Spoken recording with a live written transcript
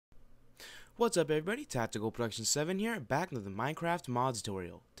What's up everybody, Tactical Production 7 here, back with the Minecraft mod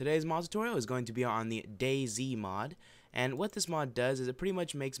tutorial. Today's mod tutorial is going to be on the DayZ mod, and what this mod does is it pretty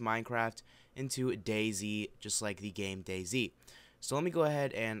much makes Minecraft into DayZ, just like the game DayZ. So let me go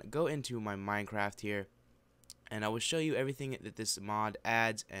ahead and go into my Minecraft here, and I will show you everything that this mod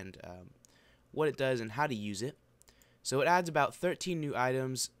adds and what it does and how to use it. So it adds about 13 new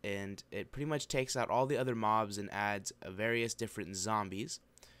items, and it pretty much takes out all the other mobs and adds various different zombies.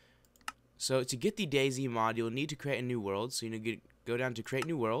 So to get the DayZ mod, you'll need to create a new world. So you go down to create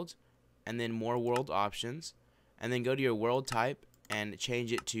new world, and then more world options, and then go to your world type and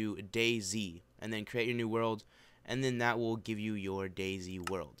change it to DayZ, and then create your new world, and then that will give you your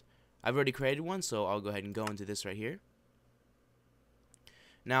DayZ world. I've already created one, so I'll go ahead and go into this right here.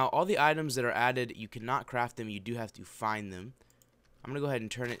 Now all the items that are added, you cannot craft them, you do have to find them. I'm gonna go ahead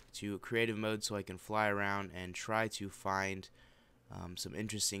and turn it to creative mode so I can fly around and try to find some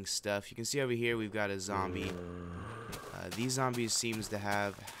interesting stuff. You can see over here we've got a zombie. These zombies seems to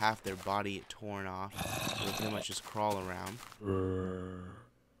have half their body torn off, so they pretty much just crawl around.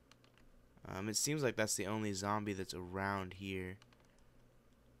 It seems like that's the only zombie that's around here.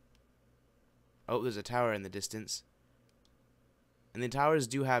 Oh, there's a tower in the distance. And the towers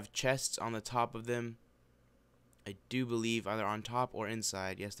do have chests on the top of them. I do believe either on top or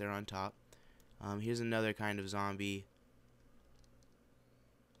inside. Yes, they're on top. Here's another kind of zombie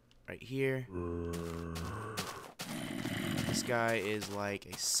right here. This guy is like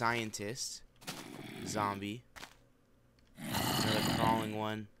a scientist zombie. Another crawling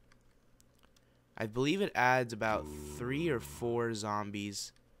one. I believe it adds about 3 or 4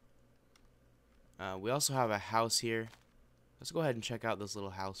 zombies. We also have a house here. Let's go ahead and check out this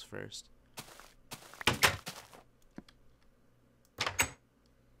little house first.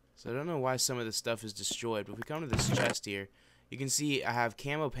 So I don't know why some of this stuff is destroyed, but if we come to this chest here, you can see I have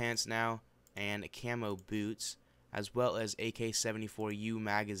camo pants now and camo boots, as well as AK-74U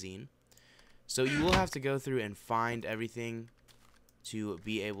magazine. So you will have to go through and find everything to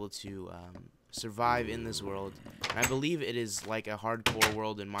be able to survive in this world. And I believe it is like a hardcore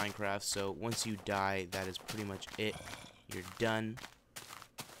world in Minecraft, so once you die, that is pretty much it. You're done.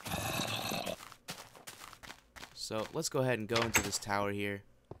 So let's go ahead and go into this tower here.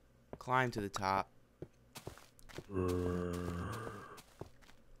 Climb to the top.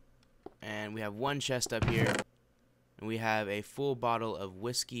 And we have one chest up here. And we have a full bottle of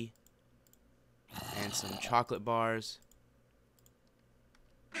whiskey. And some chocolate bars.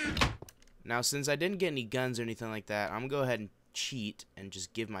 Now since I didn't get any guns or anything like that, I'm going to go ahead and cheat and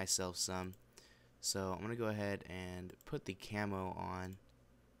just give myself some. So I'm going to go ahead and put the camo on.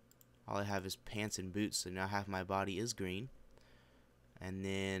 All I have is pants and boots, so now half my body is green. And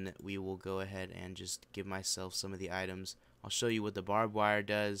then we will go ahead and just give myself some of the items. I'll show you what the barbed wire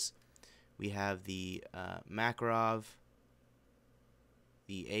does. We have the Makarov,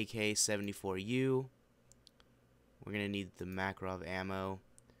 the AK-74U. We're going to need the Makarov ammo.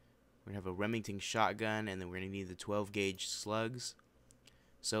 We're going to have a Remington shotgun, and then we're going to need the 12 gauge slugs.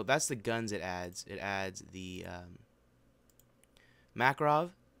 So that's the guns it adds. It adds the Makarov,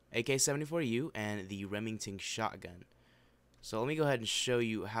 AK-74U, and the Remington shotgun. So let me go ahead and show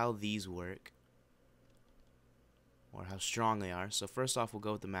you how these work, or how strong they are. So first off, we'll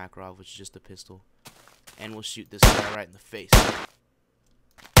go with the Makarov, which is just a pistol, and we'll shoot this guy right in the face.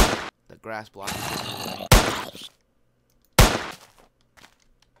 The grass block is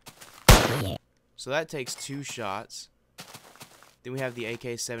so that takes 2 shots. Then we have the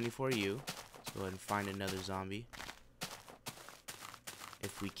AK-74U. Let's go ahead and find another zombie,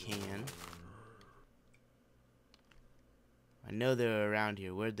 if we can. I know they're around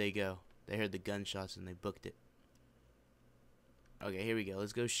here. Where'd they go? They heard the gunshots and they booked it. Okay, here we go.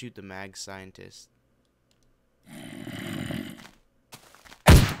 Let's go shoot the mag scientist.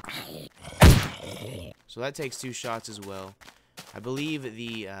 So that takes 2 shots as well. I believe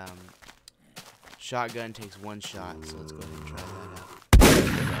the shotgun takes 1 shot, so let's go ahead and try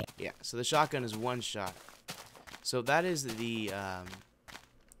that out. Yeah, so the shotgun is 1 shot. So that is the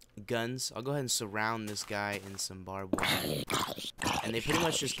guns. I'll go ahead and surround this guy in some barbed wire, and they pretty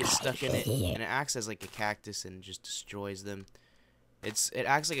much just get stuck in it, and it acts as like a cactus and just destroys them. It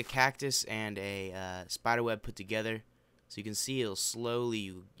acts like a cactus and a spiderweb put together, so you can see it'll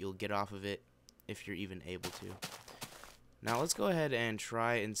slowly you'll get off of it if you're even able to. Now let's go ahead and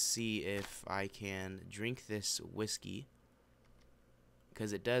try and see if I can drink this whiskey,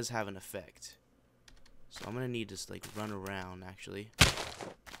 because it does have an effect. So I'm gonna need to like run around actually,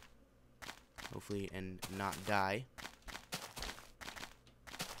 hopefully, and not die.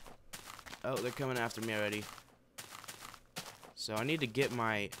 Oh, they're coming after me already. So I need to get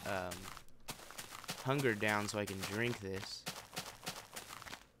my hunger down so I can drink this.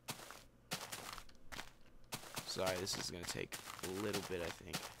 Sorry, this is going to take a little bit, I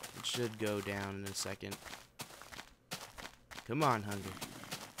think. It should go down in a second. Come on, hunger.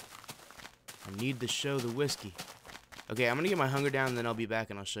 I need to show the whiskey. Okay, I'm going to get my hunger down, and then I'll be back,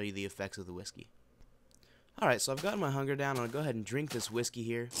 and I'll show you the effects of the whiskey. Alright, so I've gotten my hunger down. I'll go ahead and drink this whiskey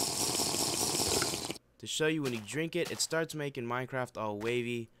here. To show you when you drink it, it starts making Minecraft all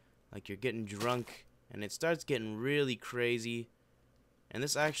wavy, like you're getting drunk, and it starts getting really crazy. And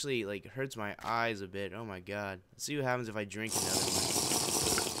this actually, like, hurts my eyes a bit. Oh my god. Let's see what happens if I drink another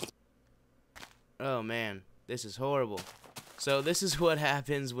one. Oh man, this is horrible. So this is what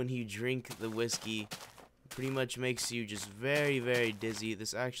happens when you drink the whiskey. It pretty much makes you just very, very dizzy.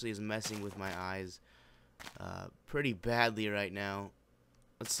 This actually is messing with my eyes pretty badly right now.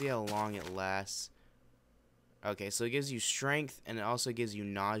 Let's see how long it lasts. Okay, so it gives you strength, and it also gives you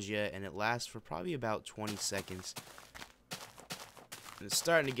nausea, and it lasts for probably about 20 seconds. And it's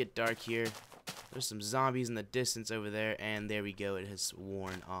starting to get dark here. There's some zombies in the distance over there, and there we go, it has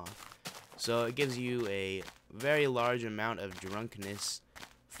worn off. So it gives you a very large amount of drunkenness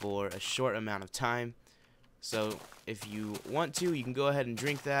for a short amount of time. So if you want to, you can go ahead and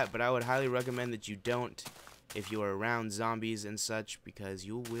drink that, but I would highly recommend that you don't if you are around zombies and such, because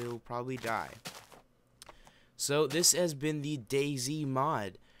you will probably die. So this has been the DayZ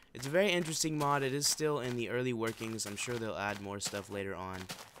mod. It's a very interesting mod. It is still in the early workings. I'm sure they'll add more stuff later on.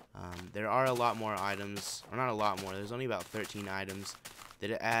 There are a lot more items, or not a lot more, there's only about 13 items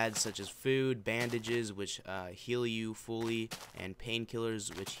that it adds, such as food, bandages, which heal you fully, and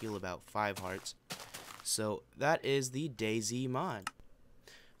painkillers, which heal about 5 hearts. So that is the DayZ mod.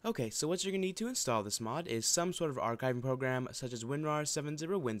 Okay, so what you're going to need to install this mod is some sort of archiving program, such as WinRAR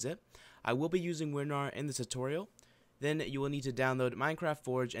 7.0 I will be using WinRAR in the tutorial. Then you will need to download Minecraft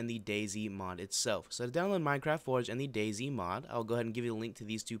Forge and the DayZ mod itself. So to download Minecraft Forge and the DayZ mod, I'll go ahead and give you a link to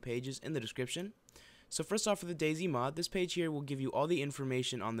these two pages in the description. So first off, for the DayZ mod, this page here will give you all the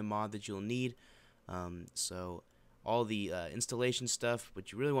information on the mod that you'll need. So all the installation stuff,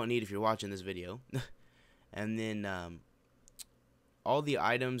 which you really won't need if you're watching this video. And then all the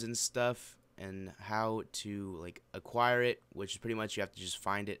items and stuff, and how to like acquire it, which is pretty much you have to just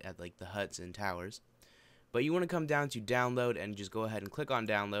find it at like the huts and towers. But you want to come down to download and just go ahead and click on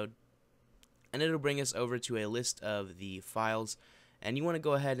download, and it'll bring us over to a list of the files, and you want to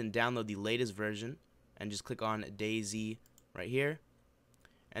go ahead and download the latest version and just click on DayZ right here,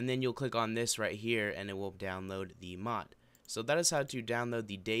 and then you'll click on this right here and it will download the mod. So that is how to download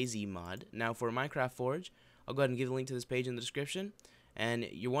the DayZ mod. Now for Minecraft Forge, I'll go ahead and give a link to this page in the description. And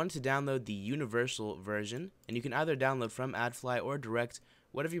you want to download the universal version, and you can either download from AdFly or direct,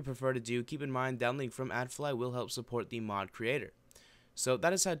 whatever you prefer to do. Keep in mind, downloading from AdFly will help support the mod creator. So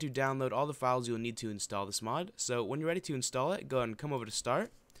that is how to download all the files you'll need to install this mod. So when you're ready to install it, go ahead and come over to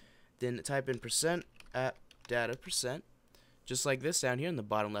start, then type in %appdata%, just like this down here in the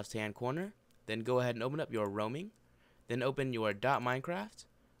bottom left hand corner. Then go ahead and open up your roaming, then open your .minecraft,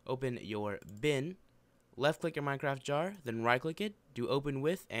 open your bin, left click your Minecraft jar, then right click it, do open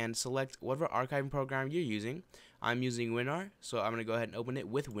with, and select whatever archiving program you're using. I'm using WinRAR, so I'm going to go ahead and open it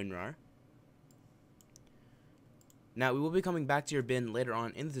with WinRAR. Now we will be coming back to your bin later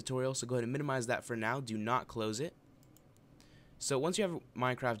on in the tutorial, so go ahead and minimize that for now. Do not close it. So once you have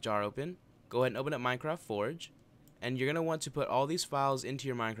Minecraft jar open, go ahead and open up Minecraft Forge, and you're going to want to put all these files into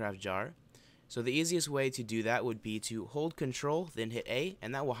your Minecraft jar. So the easiest way to do that would be to hold Control, then hit A,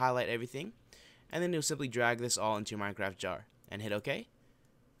 and that will highlight everything. And then you'll simply drag this all into your Minecraft jar and hit OK.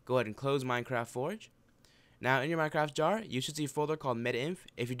 Go ahead and close Minecraft Forge. Now in your Minecraft jar, you should see a folder called MetaInf.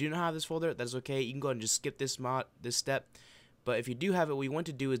 If you do not have this folder, that's okay. You can go ahead and just skip this step. But if you do have it, what you want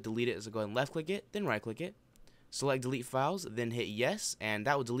to do is delete it. So go ahead and left click it, then right click it. Select delete files, then hit yes, and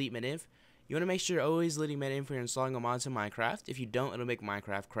that will delete MetaInf. You want to make sure you're always deleting MetaInf when you're installing a mod to Minecraft. If you don't, it'll make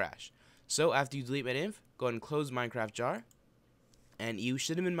Minecraft crash. So after you delete MetaInf, go ahead and close Minecraft jar. And you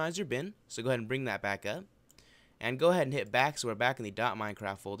should minimize your bin, so go ahead and bring that back up. And go ahead and hit back, so we're back in the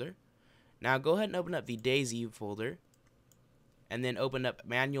 .minecraft folder. Now go ahead and open up the DayZ folder, and then open up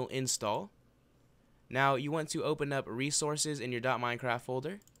manual install. Now you want to open up resources in your .minecraft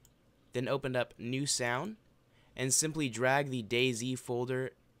folder, then open up new sound, and simply drag the DayZ folder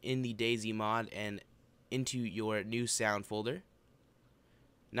in the DayZ mod and into your new sound folder.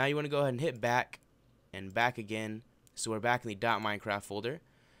 Now you want to go ahead and hit back, and back again. So we're back in the .minecraft folder.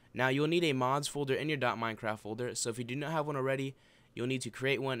 Now you'll need a mods folder in your .minecraft folder. So if you do not have one already, you'll need to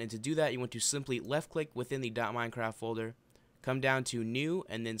create one. And to do that, you want to simply left click within the .minecraft folder, come down to new,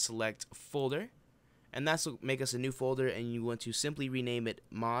 and then select folder. and that's will make us a new folder, and you want to simply rename it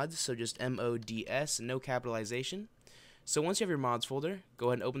mods, so just MODS, no capitalization. So once you have your mods folder, go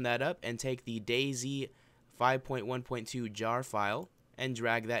ahead and open that up and take the DayZ 5.1.2 jar file and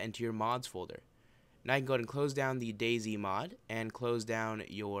drag that into your mods folder. Now you can go ahead and close down the DayZ mod and close down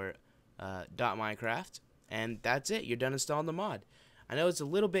your .minecraft, and that's it. You're done installing the mod. I know it's a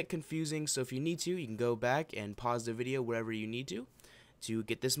little bit confusing, so if you need to, you can go back and pause the video wherever you need to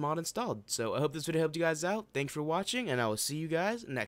get this mod installed. So I hope this video helped you guys out. Thanks for watching, and I will see you guys next time.